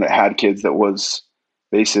someone that had kids that was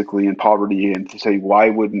basically in poverty, and to say, why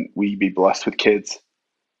wouldn't we be blessed with kids?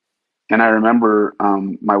 And I remember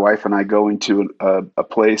my wife and I going to a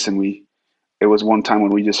place, and it was one time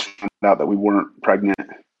when we just found out that we weren't pregnant,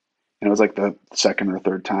 and it was like the second or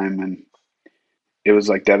third time, and it was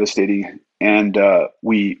like devastating. And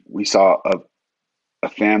we saw a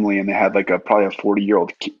family, and they had like probably a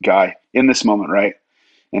 40-year-old guy in this moment, right?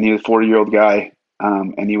 And he was a 40-year-old guy,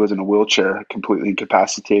 and he was in a wheelchair, completely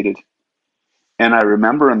incapacitated. And I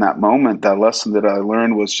remember in that moment, that lesson that I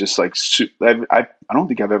learned was just like, I don't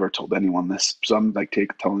think I've ever told anyone this, so I'm like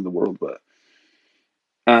telling the world, but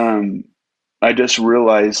I just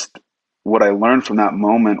realized what I learned from that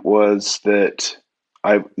moment was that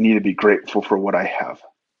I need to be grateful for what I have,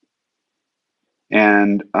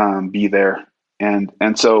 and be there.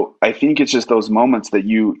 And so I think it's just those moments that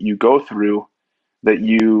you go through, that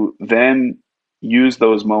you then use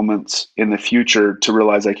those moments in the future to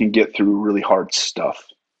realize I can get through really hard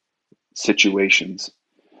situations.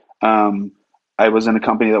 I was in a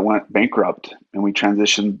company that went bankrupt, and we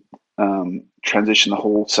transitioned the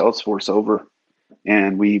whole sales force over,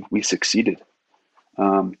 and we succeeded.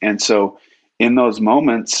 And so in those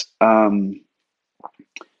moments,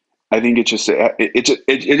 I think it's just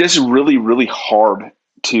really, really hard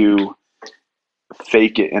to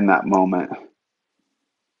fake it in that moment.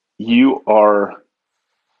 You are,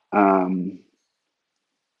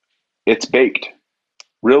 it's baked.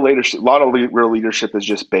 Real leadership, a lot of real leadership is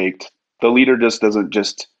just baked. The leader just doesn't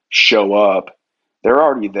just show up. They're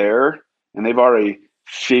already there, and they've already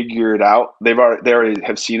figured out. They already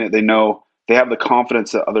have seen it. They know, they have the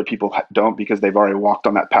confidence that other people don't, because they've already walked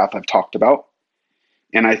on that path I've talked about.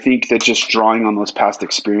 And I think that just drawing on those past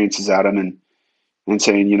experiences at them, and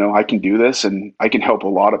saying, I can do this, and I can help a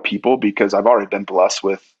lot of people, because I've already been blessed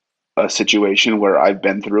with a situation where I've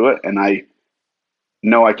been through it, and I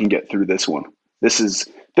know I can get through this one. This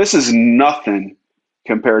is nothing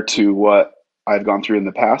compared to what I've gone through in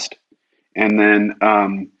the past, and then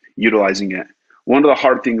utilizing it. One of the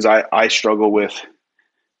hard things I struggle with,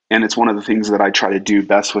 and it's one of the things that I try to do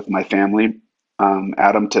best with my family,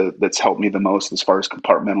 Adam, that's helped me the most as far as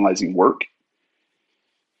compartmentalizing work,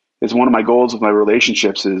 is one of my goals with my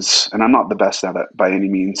relationships is, and I'm not the best at it by any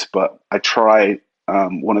means, but I try.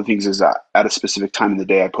 One of the things is that at a specific time in the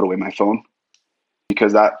day, I put away my phone,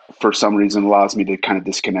 because that for some reason allows me to kind of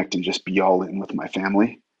disconnect and just be all in with my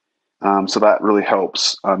family. So that really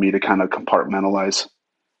helps me to kind of compartmentalize.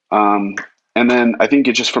 And then I think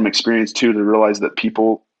it's just from experience too, to realize that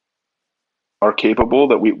people are capable,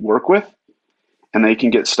 that we work with, and they can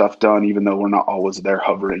get stuff done even though we're not always there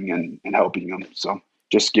hovering and helping them. So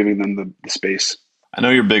just giving them the space. I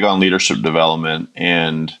know you're big on leadership development,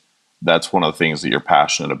 and that's one of the things that you're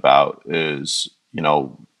passionate about, is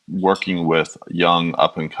working with young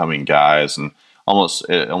up and coming guys, and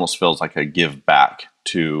it almost feels like a give back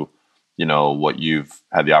to, what you've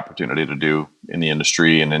had the opportunity to do in the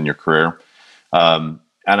industry and in your career. And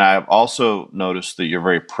I've also noticed that you're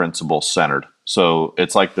very principle centered. So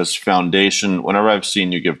it's like this foundation. Whenever I've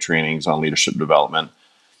seen you give trainings on leadership development,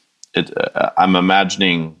 I'm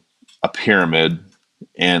imagining a pyramid,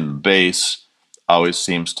 and the base always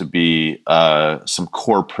seems to be some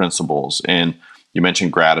core principles. And you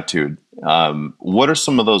mentioned gratitude. What are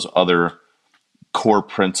some of those other core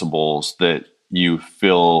principles that you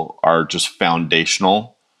feel are just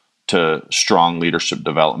foundational to strong leadership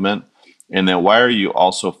development? And then why are you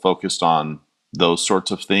also focused on those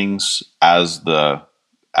sorts of things as the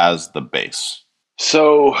base?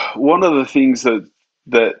 So one of the things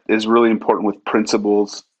that is really important with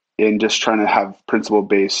principles and just trying to have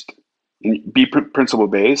principle-based and be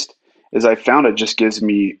principle-based is I found it just gives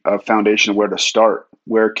me a foundation of where to start.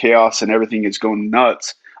 Where chaos and everything is going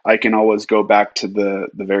nuts, I can always go back to the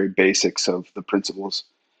very basics of the principles.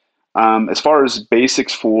 As far as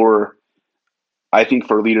basics I think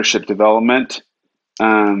for leadership development,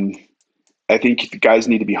 I think guys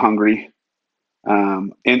need to be hungry.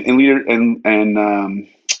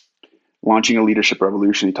 Launching a leadership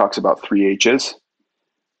revolution, he talks about 3 H's: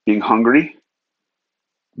 being hungry,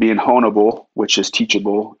 being honable, which is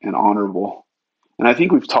teachable, and honorable. And I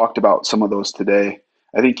think we've talked about some of those today.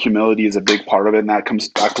 I think humility is a big part of it, and that comes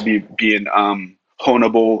back to being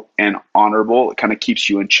honable and honorable. It kind of keeps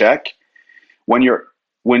you in check when you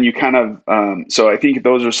kind of. So I think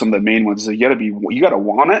those are some of the main ones. You got to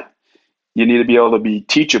want it. You need to be able to be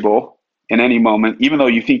teachable in any moment, even though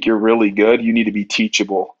you think you're really good. You need to be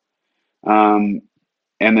teachable, and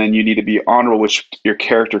then you need to be honorable, which your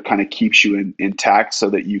character kind of keeps you intact, so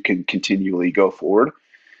that you can continually go forward.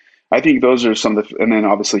 I think those are some of and then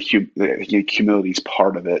obviously humility is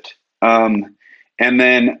part of it. And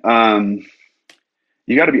then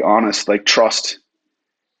you got to be honest. Like trust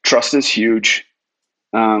is huge.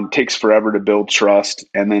 Takes forever to build trust,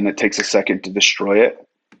 and then it takes a second to destroy it.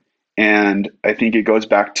 And I think it goes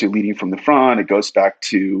back to leading from the front. It goes back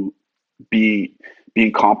to being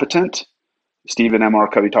competent. Stephen M. R.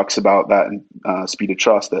 Covey talks about that in Speed of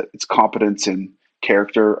Trust, that it's competence and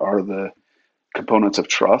character are the components of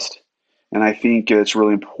trust. And I think it's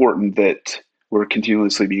really important that we're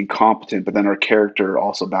continuously being competent, but then our character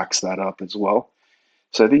also backs that up as well.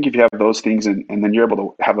 So I think if you have those things and then you're able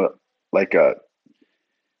to have a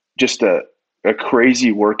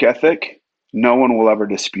crazy work ethic, no one will ever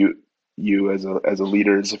dispute you as a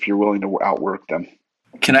leader if you're willing to outwork them.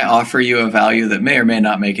 Can I offer you a value that may or may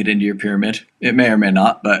not make it into your pyramid? It may or may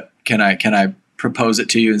not, but can I propose it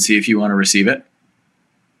to you and see if you want to receive it?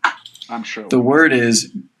 I'm sure. The word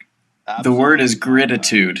is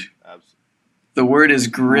gratitude. The word is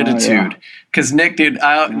gratitude. Because Nick, dude,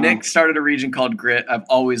 Nick started a region called Grit. I've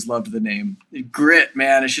always loved the name. Grit,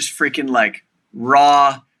 man, it's just freaking like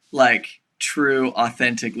raw, like true,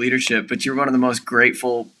 authentic leadership. But you're one of the most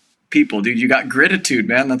grateful people, dude. You got gratitude,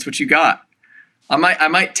 man. That's what you got. I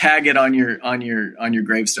might tag it on your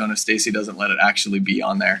gravestone if Stacy doesn't let it actually be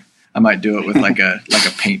on there. I might do it with like a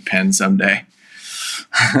paint pen someday.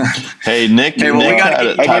 Hey Nick, hey, well, Nick we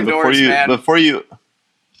gotta get you before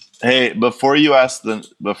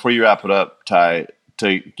you wrap it up, Ty,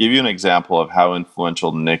 to give you an example of how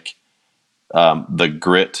influential Nick, the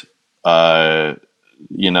grit,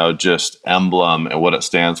 just emblem and what it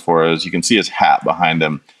stands for is, you can see his hat behind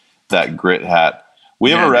him, that grit hat.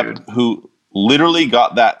 We have a rep who literally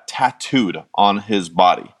got that tattooed on his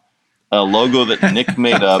body. A logo that Nick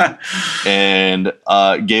made up and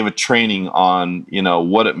gave a training on,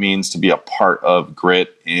 what it means to be a part of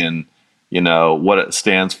Grit and, what it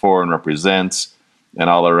stands for and represents and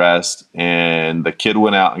all the rest. And the kid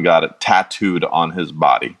went out and got it tattooed on his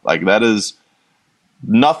body. Like, that is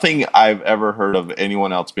nothing I've ever heard of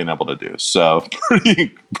anyone else being able to do. So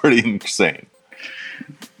pretty insane.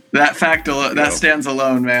 That fact alone, that stands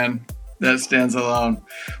alone, man. That stands alone.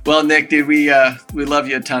 Well, Nick, dude, we love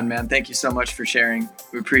you a ton, man. Thank you so much for sharing.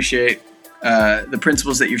 We appreciate the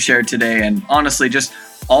principles that you've shared today, and honestly, just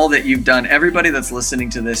all that you've done. Everybody that's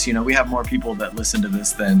listening to this, we have more people that listen to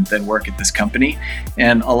this than work at this company,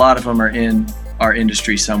 and a lot of them are in our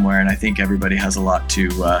industry somewhere. And I think everybody has a lot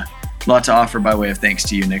to offer by way of thanks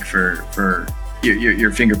to you, Nick, for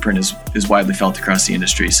your fingerprint is widely felt across the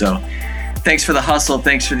industry. So. Thanks for the hustle.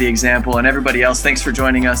 Thanks for the example. And everybody else, thanks for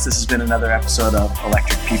joining us. This has been another episode of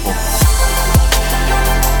Electric People.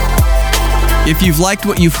 If you've liked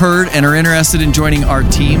what you've heard and are interested in joining our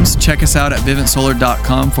teams, check us out at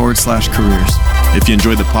vivintsolar.com/careers. If you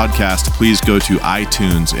enjoyed the podcast, please go to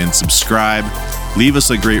iTunes and subscribe. Leave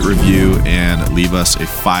us a great review and leave us a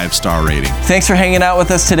 5-star rating. Thanks for hanging out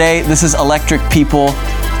with us today. This is Electric People.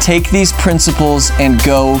 Take these principles and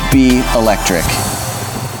go be electric.